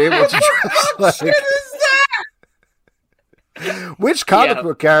most be able to dress like? Which comic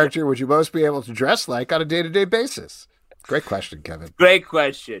book character would you most be able to dress like on a day-to-day basis? Great question, Kevin. Great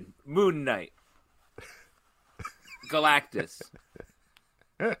question. Moon Knight. Galactus.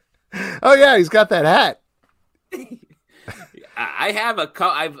 Oh, yeah, he's got that hat. I have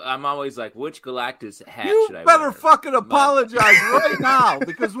I'm always like, which Galactus hat You should I better wear? fucking apologize right now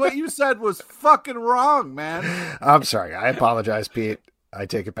because what you said was fucking wrong, man. I'm sorry. I apologize, Pete. I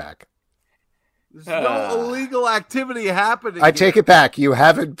take it back. There's no illegal activity happening. I take it back. You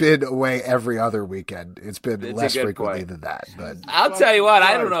haven't been away every other weekend. It's been That's a less good frequently point. than that. But I'll tell you what,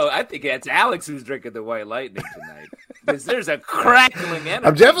 I don't know. I think it's Alex who's drinking the White Lightning tonight. Because there's a crackling energy.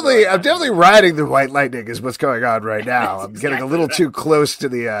 I'm definitely riding the White Lightning is what's going on right now. I'm getting a little too close to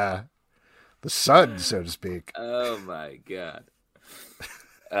the sun, so to speak. Oh my god.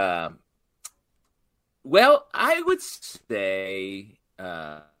 Well, I would say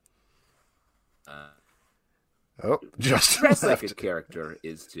Just dress like a character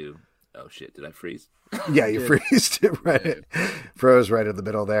is to. Oh shit! Did I freeze? Yeah, you freezed it right. Froze right in the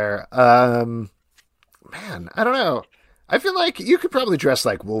middle there. Man, I don't know. I feel like you could probably dress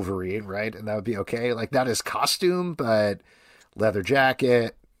like Wolverine, right? And that would be okay. Like not his costume, but leather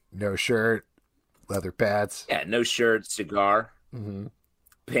jacket, no shirt, leather pants. Yeah, no shirt, cigar,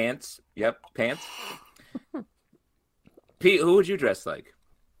 pants. Yep, pants. Pete, who would you dress like?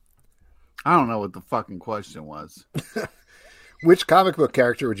 I don't know what the fucking question was. Which comic book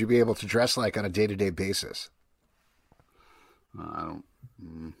character would you be able to dress like on a day-to-day basis? I don't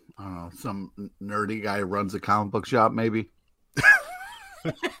know. Some nerdy guy who runs a comic book shop, maybe.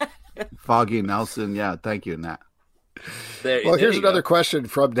 Foggy Nelson. Yeah, thank you, Nat. Well, here's another question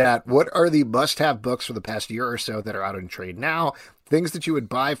from Nat. What are the must-have books for the past year or so that are out in trade now? Things that you would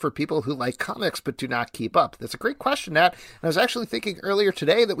buy for people who like comics but do not keep up. That's a great question, Nat. And I was actually thinking earlier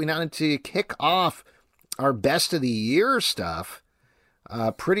today that we wanted to kick off our best of the year stuff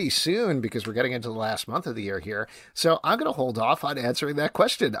pretty soon because we're getting into the last month of the year here. So I'm going to hold off on answering that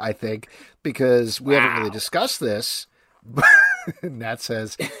question, I think, because we haven't really discussed this. Nat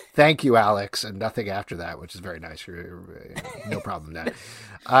says, thank you, Alex, and nothing after that, which is very nice. No problem, Nat.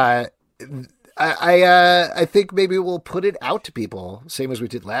 I think maybe we'll put it out to people, same as we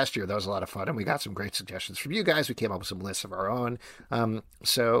did last year. That was a lot of fun, and we got some great suggestions from you guys. We came up with some lists of our own.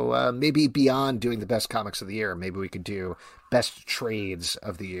 So maybe beyond doing the best comics of the year, maybe we could do best trades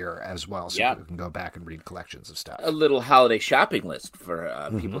of the year as well, so people can go back and read collections of stuff. A little holiday shopping list for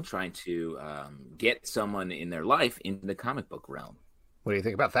people trying to get someone in their life into the comic book realm. What do you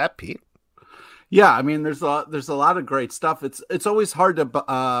think about that, Pete? Yeah, I mean, there's a lot of great stuff. It's always hard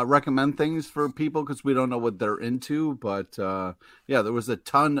to recommend things for people because we don't know what they're into. But yeah, there was a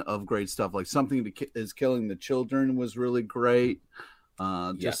ton of great stuff. Like Something is Killing the Children was really great.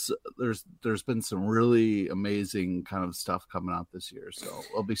 There's been some really amazing kind of stuff coming out this year. So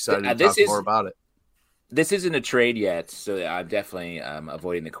I'll be excited to talk more about it. This isn't a trade yet, so I'm definitely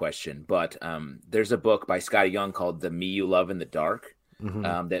avoiding the question. But there's a book by Scotty Young called "The Me You Love in the Dark."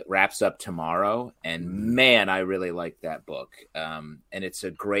 That wraps up tomorrow, and man, I really like that book. And it's a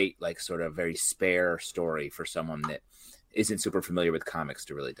great, like, sort of very spare story for someone that isn't super familiar with comics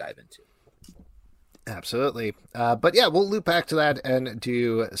to really dive into. Absolutely. But yeah, we'll loop back to that and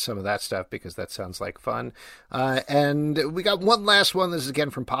do some of that stuff because that sounds like fun. And we got one last one. This is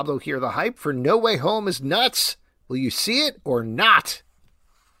again from Pablo here. The hype for No Way Home is nuts. Will you see it or not?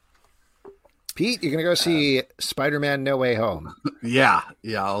 Pete, you're going to go see Spider-Man No Way Home. Yeah,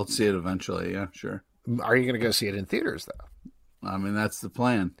 I'll see it eventually. Yeah, sure. Are you going to go see it in theaters, though? I mean, that's the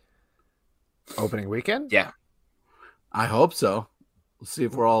plan. Opening weekend? Yeah. I hope so. We'll see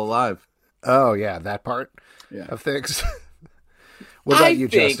if we're all alive. Oh, yeah, that part of things. What about you,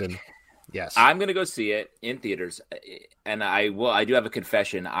 Justin? Yes. I'm going to go see it in theaters. And I do have a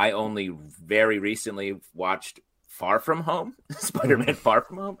confession. I only very recently watched Far From Home, Spider-Man Far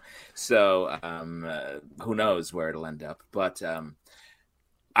From Home. So who knows where it'll end up. But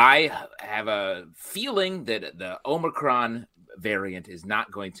I have a feeling that the Omicron variant is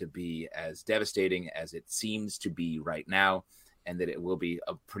not going to be as devastating as it seems to be right now. and that it will be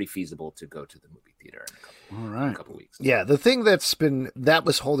pretty feasible to go to the movie theater in a couple weeks. Yeah, the thing that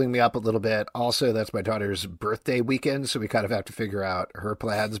was holding me up a little bit. Also, that's my daughter's birthday weekend, so we kind of have to figure out her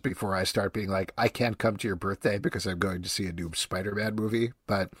plans before I start being like, I can't come to your birthday because I'm going to see a new Spider-Man movie.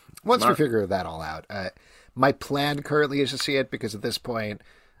 But once we figure that all out, my plan currently is to see it because at this point,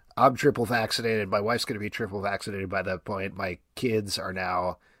 I'm triple vaccinated. My wife's going to be triple vaccinated by that point. My kids are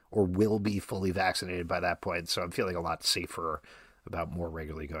now or will be fully vaccinated by that point. So I'm feeling a lot safer about more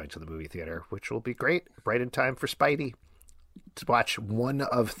regularly going to the movie theater, which will be great. Right in time for Spidey to watch one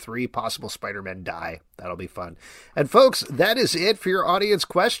of 3 possible Spider-Men die. That'll be fun. And folks, that is it for your audience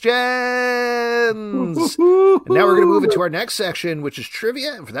questions. And now we're going to move into our next section, which is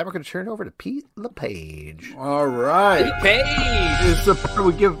trivia. And for that, we're going to turn it over to Pete LePage. All right. Pete It's the part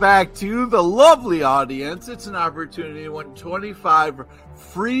we give back to the lovely audience. It's an opportunity to win 25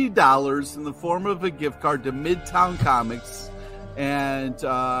 free dollars in the form of a gift card to Midtown Comics. And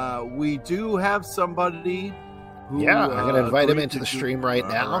we do have somebody who... Yeah, I'm going to invite him into the stream right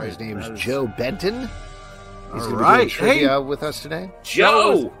now. Right, his name is Joe Benton. He's going to be right. doing trivia with us today.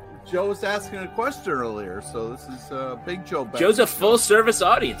 Joe was asking a question earlier, so this is Big Joe Benton. Joe's a full-service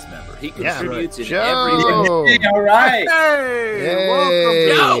audience member. He contributes in Joe. every way. All right. Hey, welcome to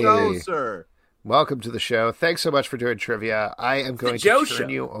the Joe. show, sir. Welcome to the show. Thanks so much for doing trivia. I am going to turn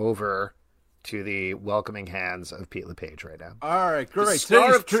you over to the welcoming hands of Pete LePage right now. All right, great. The star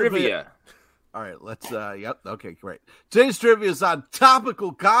Today's of trivia. All right, let's, okay, great. Today's trivia is on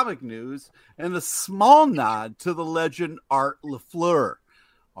topical comic news and a small nod to the legend Art LaFleur,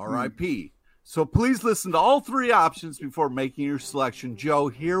 R.I.P. So please listen to all 3 options before making your selection. Joe,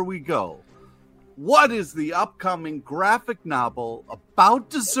 here we go. What is the upcoming graphic novel about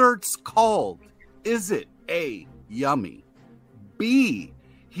desserts called? Is it A, Yummy, B,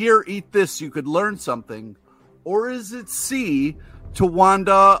 Here, Eat This, You Could Learn Something, or is it C,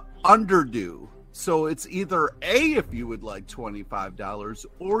 Tawanda Underdo? So it's either A if you would like $25,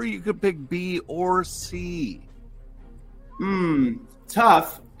 or you could pick B or C.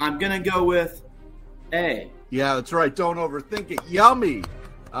 Tough. I'm going to go with A. Yeah, that's right. Don't overthink it. Yummy.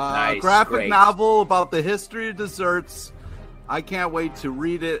 Nice, Graphic great. novel about the history of desserts. I can't wait to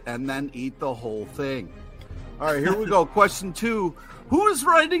read it and then eat the whole thing. All right, here we go. Question 2. Who is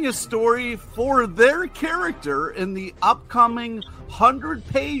writing a story for their character in the upcoming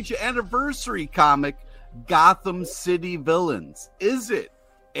 100-page anniversary comic, Gotham City Villains? Is it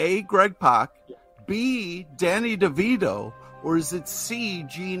A, Greg Pak, B, Danny DeVito, or is it C,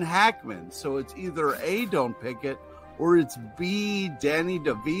 Gene Hackman? So it's either A, don't pick it, or it's B, Danny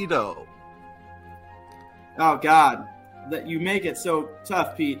DeVito. Oh, God. That you make it so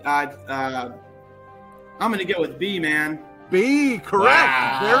tough, Pete. I'm going to go with B, man. B, correct.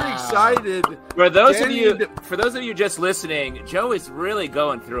 Wow. Very excited. For those Danny of you just listening, Joe is really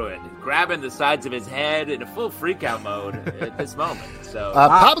going through it, grabbing the sides of his head in a full freakout mode at this moment. So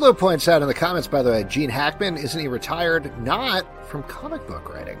Pablo points out in the comments, by the way, Gene Hackman, isn't he retired? Not from comic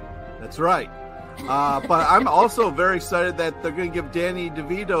book writing. That's right. But I'm also very excited that they're going to give Danny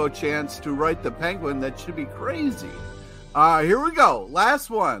DeVito a chance to write the Penguin. That should be crazy. Here we go. Last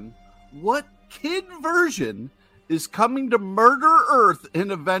one. What kid version is coming to Murder Earth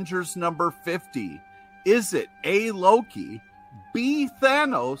in Avengers number 50? Is it A, Loki, B,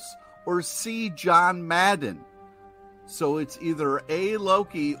 Thanos, or C, John Madden? So it's either A,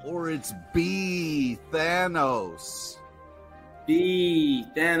 Loki, or it's B, Thanos. B,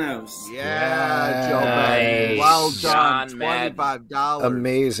 Thanos. Yeah, Joe Nice. Madden. Well done. John Madden. $25.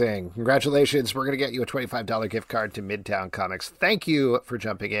 Amazing. Congratulations. We're going to get you a $25 gift card to Midtown Comics. Thank you for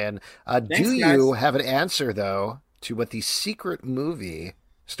jumping in. Do you have an answer, though, to what the secret movie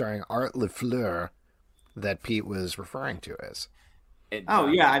starring Art LaFleur that Pete was referring to is? Oh,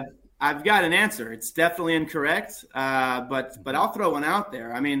 yeah. I've got an answer. It's definitely incorrect, but I'll throw one out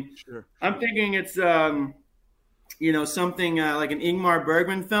there. I mean, Sure. I'm thinking it's something like an Ingmar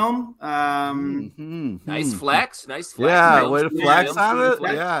Bergman film. nice flex. Yeah, Real way to smooth, flex real on smooth it.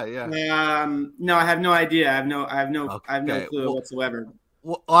 flex. Yeah. No, I have no idea. I have no Okay, clue well- whatsoever.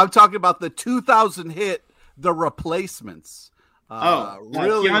 Well, I'm talking about the 2000 hit, The Replacements.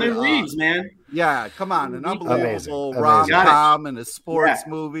 Keanu Reeves, man. Yeah, come on, an unbelievable Amazing. rom-com and a sports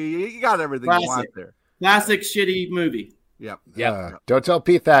movie. You got everything you want Classic. there. Classic shitty movie. Yep. Don't tell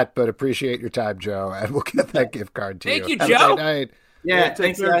Pete that, but appreciate your time, Joe, and we'll get that gift card to Thank you, Have a Joe. great night. Yeah, Take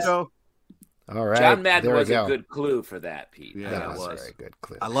thanks, care, guys. Joe. All right. John Madden there we was a go. good clue for that, Pete. Yeah, That it was a was. very good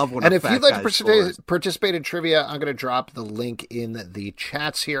clue. I love when And a if fat you'd like guy to scores. participate in trivia, I'm going to drop the link in the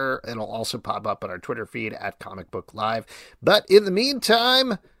chats here. It'll also pop up on our Twitter feed at Comic Book Live. But in the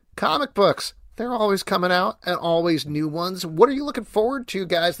meantime, comic books. They're always coming out, and always new ones. What are you looking forward to,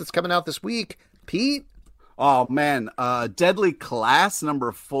 guys, that's coming out this week? Pete? Oh, man. Deadly Class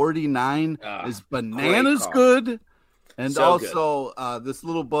number 49 is bananas good. And So also, this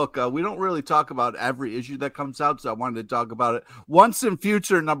little book, we don't really talk about every issue that comes out, so I wanted to talk about it. Once in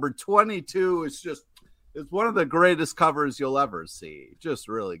Future number 22 is just, it's one of the greatest covers you'll ever see. Just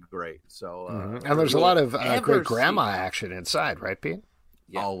really great. So, And there's a lot of great grandma action inside, right, Pete?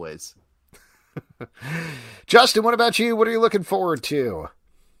 Yeah. Always. Justin, what about you? What are you looking forward to?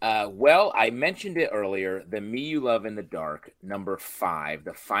 Well, I mentioned it earlier. The Me You Love in the Dark, number 5,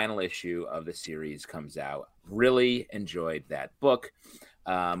 the final issue of the series comes out. Really enjoyed that book.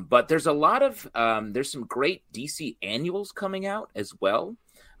 But there's a lot of, there's some great DC annuals coming out as well.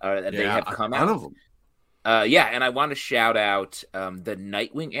 They have come out. Of them. And I want to shout out the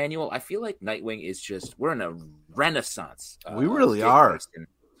Nightwing annual. I feel like Nightwing is just, we're in a renaissance. We really are.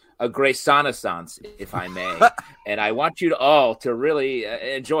 A Grace-Renaissance, if I may. And I want you all to really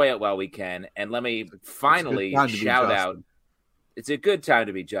enjoy it while we can. And let me finally shout out. It's a good time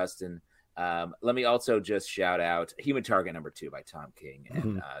to be Justin. Let me also just shout out Human Target number 2 by Tom King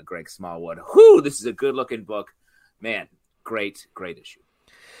and Greg Smallwood. Whew, this is a good looking book. Man, great issue.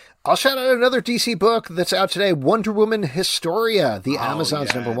 I'll shout out another DC book that's out today, Wonder Woman Historia, the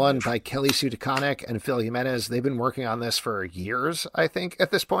Amazon's number 1 by Kelly Sue DeConnick and Phil Jimenez. They've been working on this for years, I think,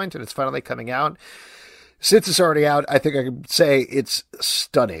 at this point, and it's finally coming out. Since it's already out, I think I could say it's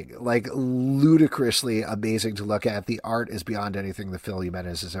stunning, like ludicrously amazing to look at. The art is beyond anything that Phil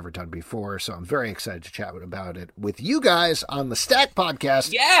Jimenez has ever done before, so I'm very excited to chat about it with you guys on the Stack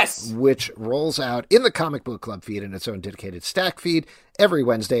Podcast. Yes! Which rolls out in the Comic Book Club feed in its own dedicated Stack feed every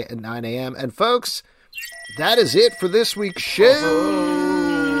Wednesday at 9 a.m. And folks, that is it for this week's show.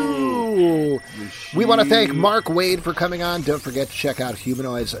 We want to thank Mark Waid for coming on. Don't forget to check out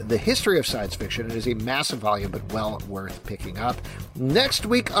Humanoids, The History of Science Fiction. It is a massive volume, but well worth picking up. Next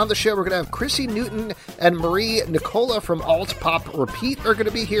week on the show, we're going to have Chrissy Newton and Marie Nicola from Alt Pop Repeat are going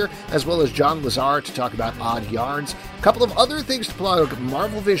to be here, as well as John Lazar to talk about Odd Yarns. A couple of other things to plug.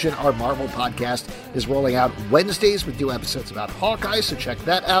 Marvel Vision, our Marvel podcast, is rolling out Wednesdays with new episodes about Hawkeye, so check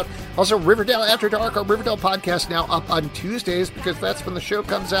that out. Also, Riverdale After Dark, our Riverdale podcast, now up on Tuesdays because that's when the show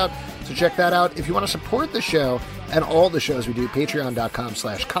comes out. So check that out. If you want to support the show and all the shows we do,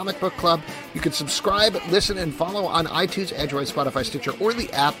 patreon.com/Comic Book Club. You can subscribe, listen, and follow on iTunes, Android, Spotify, Stitcher, or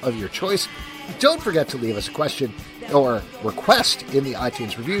the app of your choice. Don't forget to leave us a question or request in the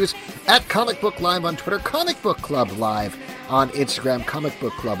iTunes reviews at Comic Book Live on Twitter, Comic Book Club Live on Instagram,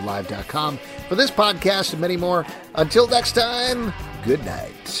 comicbookclublive.com. For this podcast and many more, until next time, good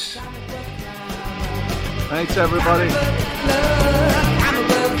night. Thanks, everybody.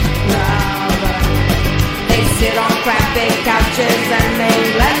 They sit on crappy couches and they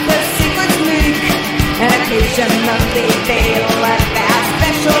let the secrets leak. And occasionally they let their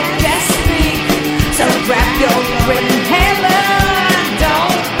special guest speak. So grab your inhaler,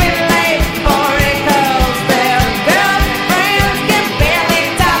 don't be late for it, 'cause their girlfriends can barely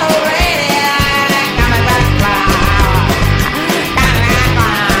tolerate it. Comic Book Club, Comic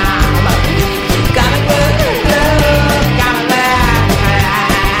Book Club, Comic Book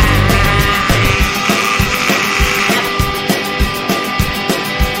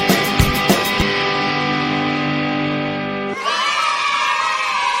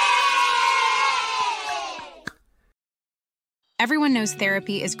Everyone knows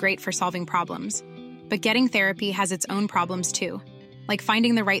therapy is great for solving problems, but getting therapy has its own problems too, like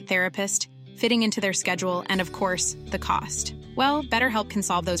finding the right therapist, fitting into their schedule, and of course, the cost. Well, BetterHelp can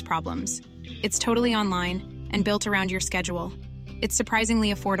solve those problems. It's totally online and built around your schedule. It's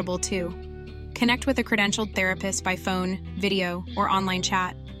surprisingly affordable too. Connect with a credentialed therapist by phone, video, or online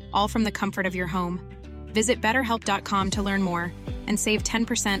chat, all from the comfort of your home. Visit BetterHelp.com to learn more and save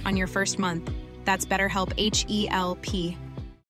 10% on your first month. That's BetterHelp, H-E-L-P.